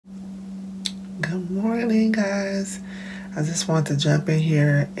Good morning, guys. I just want to jump in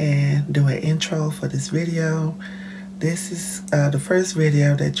here and do an intro for this video. This is the first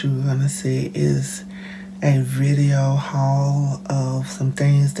video that you're gonna see is a video haul of some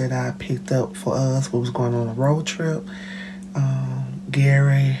things that I picked up for us. We was going on a road trip.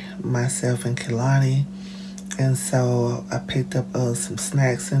 Gary, myself, and Kehlani. And so I picked up some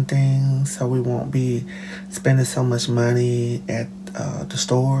snacks and things so we won't be spending so much money at the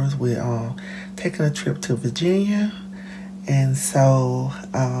stores. We're taking a trip to Virginia, and so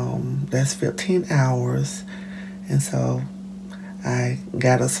that's 15 hours. And so I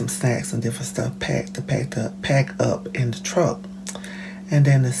got us some snacks and different stuff pack up in the truck. And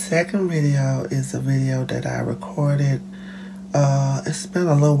then the second video is a video that I recorded. It's been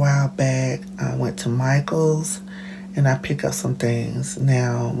a little while back. I went to Michael's and I picked up some things.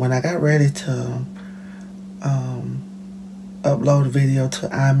 Now, when I got ready to upload the video to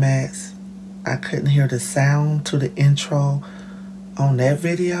IMAX, I couldn't hear the sound to the intro on that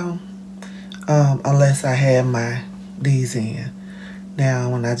video unless I had these in. Now,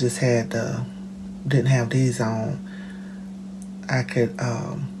 when I just didn't have these on, I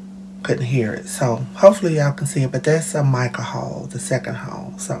couldn't hear it. So hopefully y'all can see it, but that's a Michael haul, the second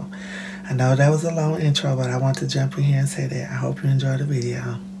haul. So I know that was a long intro, but I want to jump in here and say that I hope you enjoy the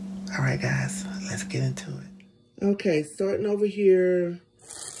video. All right, guys, let's get into it. Okay, starting over here,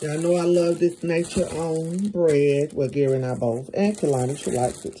 y'all know I love this nature-owned bread. Well, Gary and I both, and Kehlani, she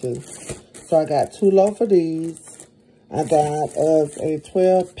likes it too. So I got 2 loaves of these. I got us a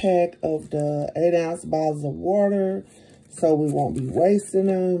 12-pack of the 8-ounce bottles of water, so we won't be wasting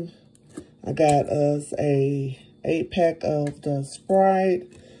them. I got us a 8-pack of the Sprite.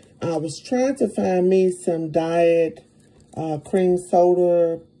 I was trying to find me some diet cream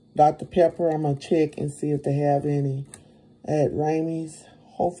soda, Dr. Pepper. I'm going to check and see if they have any at Ramey's.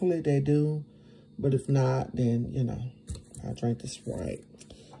 Hopefully they do. But if not, then, you know, I'll drink the Sprite.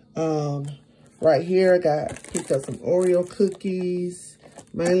 Right here, I picked up some Oreo cookies.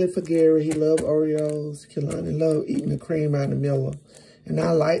 Mainly for Gary. He loves Oreos. Kehlani loves eating the cream out of the Miller. And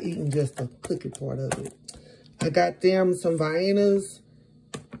I like eating just the cookie part of it. I got them some Viennas.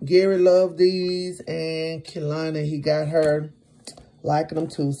 Gary loved these. And Kehlani, he got her liking them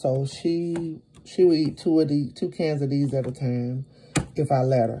too. So she would eat 2 cans of these at a time if I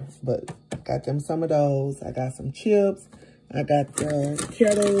let her. But got them some of those. I got some chips. I got the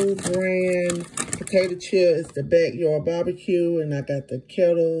Kettle brand potato chip. It's the Backyard Barbecue. And I got the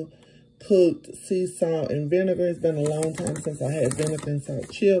Kettle cooked sea salt and vinegar. It's been a long time since I had vinegar and salt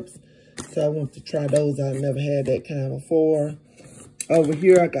chips. So I want to try those. I've never had that kind before. Over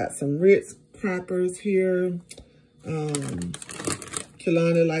here, I got some Ritz crackers here.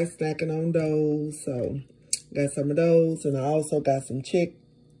 Kehlani likes snacking on those. So got some of those. And I also got some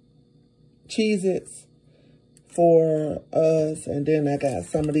Cheez-Its for us. And then I got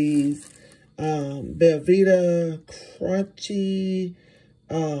some of these Belvita Crunchy,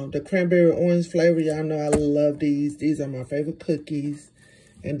 the cranberry orange flavor. Y'all know I love these. These are my favorite cookies.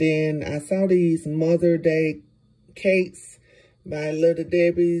 And then I saw these Mother Day cakes by Little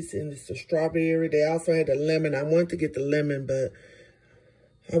Debbie's, and it's the strawberry. They also had the lemon. I wanted to get the lemon, but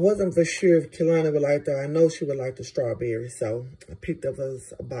I wasn't for sure if Kehlani would like that. I know she would like the strawberry, so I picked up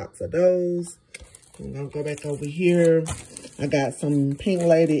us a box of those. I'm going to go back over here. I got some Pink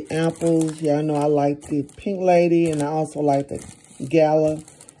Lady apples. Y'all know I like the Pink Lady, and I also like the Gala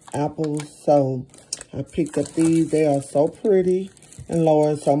apples. So I picked up these. They are so pretty and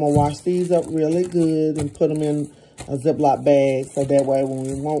large. So I'm going to wash these up really good and put them in a Ziploc bag. So that way when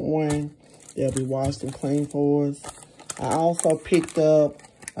we want one, they'll be washed and clean for us. I also picked up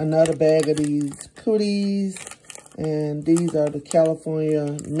another bag of these cooties. And these are the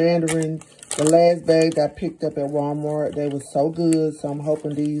California Mandarin. The last bag that I picked up at Walmart, they were so good. So I'm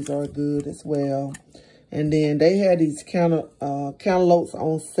hoping these are good as well. And then they had these cantaloupes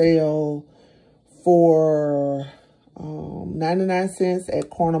on sale for 99 cents at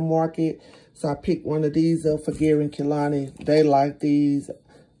Corner Market. So I picked one of these up for Gary and Kehlani. They like these.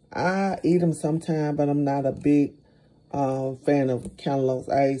 I eat them sometime, but I'm not a big fan of cantaloupes.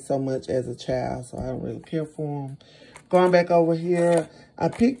 I ate so much as a child, so I don't really care for them. Going back over here, I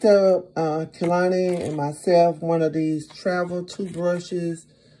picked up Kehlani and myself one of these travel toothbrushes.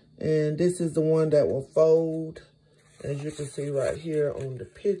 And this is the one that will fold, as you can see right here on the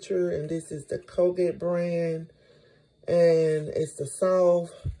picture. And this is the Colgate brand. And it's the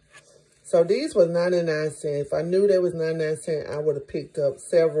soft. So these were 99 cents. If I knew they was 99 cents, I would have picked up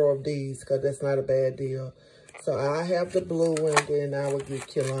several of these because that's not a bad deal. So I have the blue one, then I would give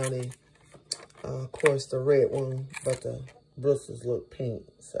Kehlani, of course, the red one, but the bristles look pink.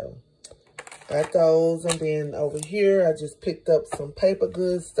 So Got those. And then over here, I just picked up some paper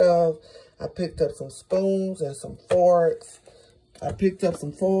goods stuff. I picked up some spoons and some forks. I picked up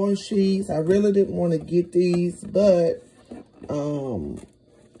some foil sheets. I really didn't want to get these, but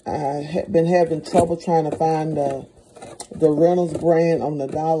I had been having trouble trying to find the Reynolds brand on the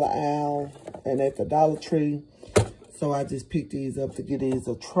dollar aisle and at the Dollar Tree. So I just picked these up to give these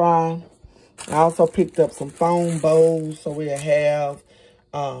a try. I also picked up some foam bowls so we'll have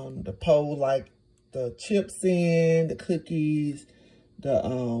the pour like the chips in, the cookies, the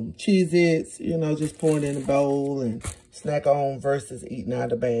Cheez-Its, you know, just pour it in the bowl and snack on versus eating out of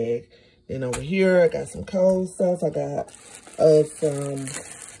the bag. Then over here, I got some cold stuff. I got some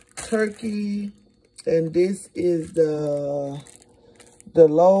turkey, and this is the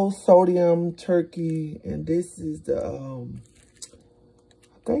low sodium turkey, and this is the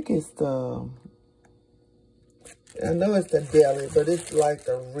I think it's the, I know it's the deli, but it's like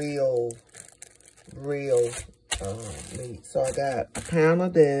the real meat. So I got a pound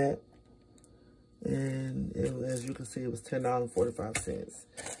of that, and as you can see, it was $10.45.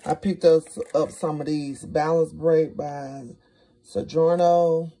 I picked up some of these Balance Break by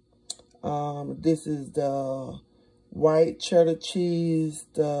Sojourner. This is the white cheddar cheese,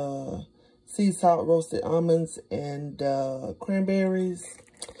 the sea salt roasted almonds, and cranberries.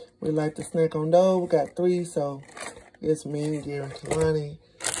 We like to snack on those. We got 3, so it's me, Gary, and Kalani.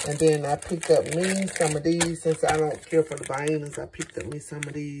 And then I picked up me some of these. Since I don't care for the viennas, I picked up me some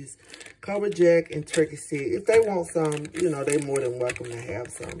of these Cobra Jack and turkey stick. If they want some, you know, they're more than welcome to have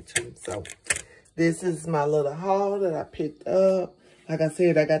some too. So this is my little haul that I picked up. Like I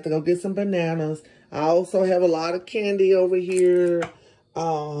said, I got to go get some bananas. I also have a lot of candy over here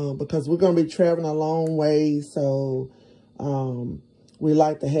because we're going to be traveling a long way. So we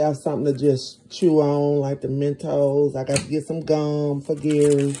like to have something to just chew on, like the Mentos. I got to get some gum for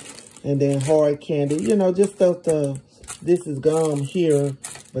Gary, and then hard candy. You know, just stuff this is gum here,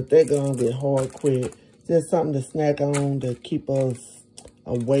 but they're going to get hard quick. Just something to snack on to keep us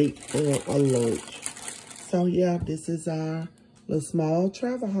awake and alert. So, yeah, this is our little small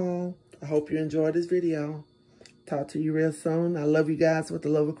travel haul. I hope you enjoyed this video. Talk to you real soon. I love you guys with the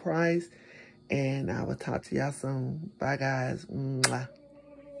love of Christ. And I will talk to y'all soon. Bye, guys. Mwah.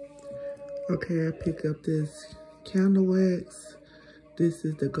 Okay, I picked up this candle wax. This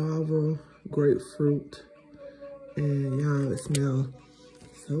is the Garver grapefruit. And y'all, it smells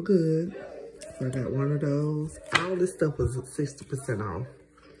so good. So I got one of those. All this stuff was 60% off.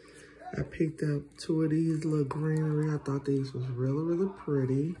 I picked up 2 of these little greenery. I thought these was really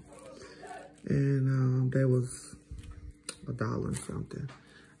pretty. And they was $1 and something.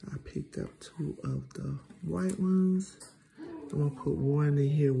 I picked up 2 of the white ones. I'm gonna put one in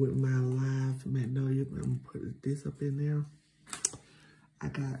here with my live magnolia. I'm gonna put this up in there. I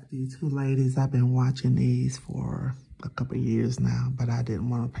got these 2 ladies. I've been watching these for a couple of years now, but I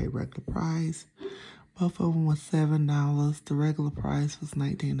didn't want to pay regular price. Both of them was $7. The regular price was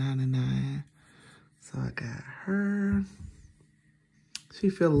 $19.99. So I got her.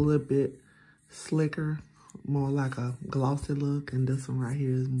 She feel a little bit slicker, more like a glossy look, and this one right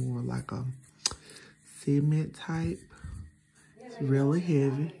here is more like a cement type. It's really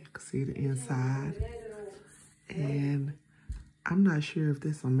heavy. You can see the inside. And I'm not sure if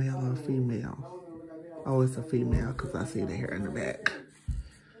this is a male or a female. Oh, it's a female because I see the hair in the back.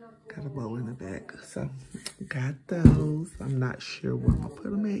 Got a bow in the back. So, got those. I'm not sure where I'm going to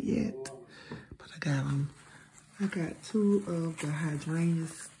put them at yet. But I got them. I got 2 of the hydrangea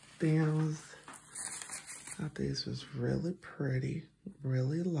stems. I thought this was really pretty.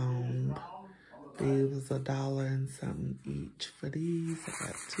 Really long. These was $1 and something each for these. I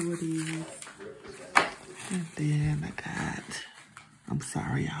got 2 of these. And then I got, I'm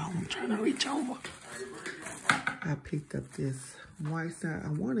sorry y'all, I'm trying to reach over. I picked up this white side. I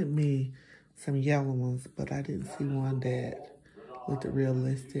wanted me some yellow ones, but I didn't see one that looked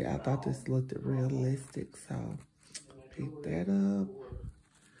realistic. I thought this looked realistic, so picked that up.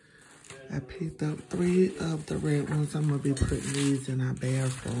 I picked up 3 of the red ones. I'm gonna be putting these in our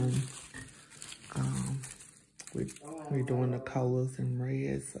bathroom. We're doing the colors in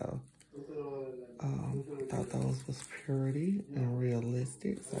red, so I thought those was pretty and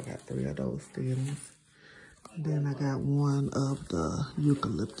realistic. So I got 3 of those stems. And then I got 1 of the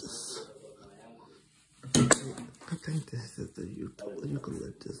eucalyptus. I think this is the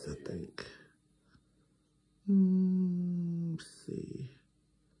eucalyptus, I think. Let's see.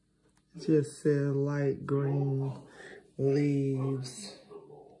 It just said light green leaves.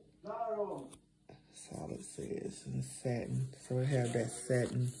 That's all it says. And satin. So it have that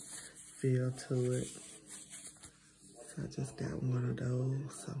satin feel to it. So I just got 1 of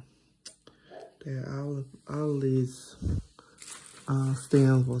those. So that all of these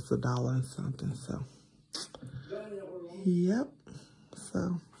stems was $1 and something. So, yep.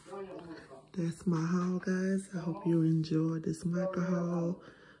 So, that's my haul, guys. I hope you enjoyed this micro haul.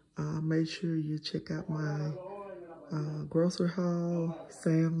 Make sure you check out my grocery haul,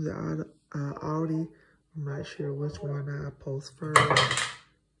 Sam's, Aldi. I'm not sure which one I post first.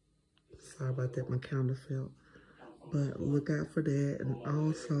 Sorry about that, my calendar fell. But look out for that. And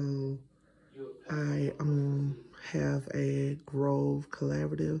also, I have a Grove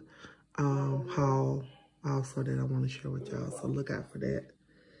Collaborative haul also that I want to share with y'all. So look out for that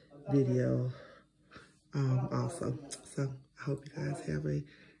video also. So I hope you guys have a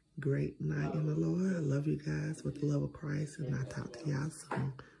great night in the Lord. I love you guys with the love of Christ, and I'll talk to y'all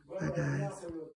soon. Bye, guys.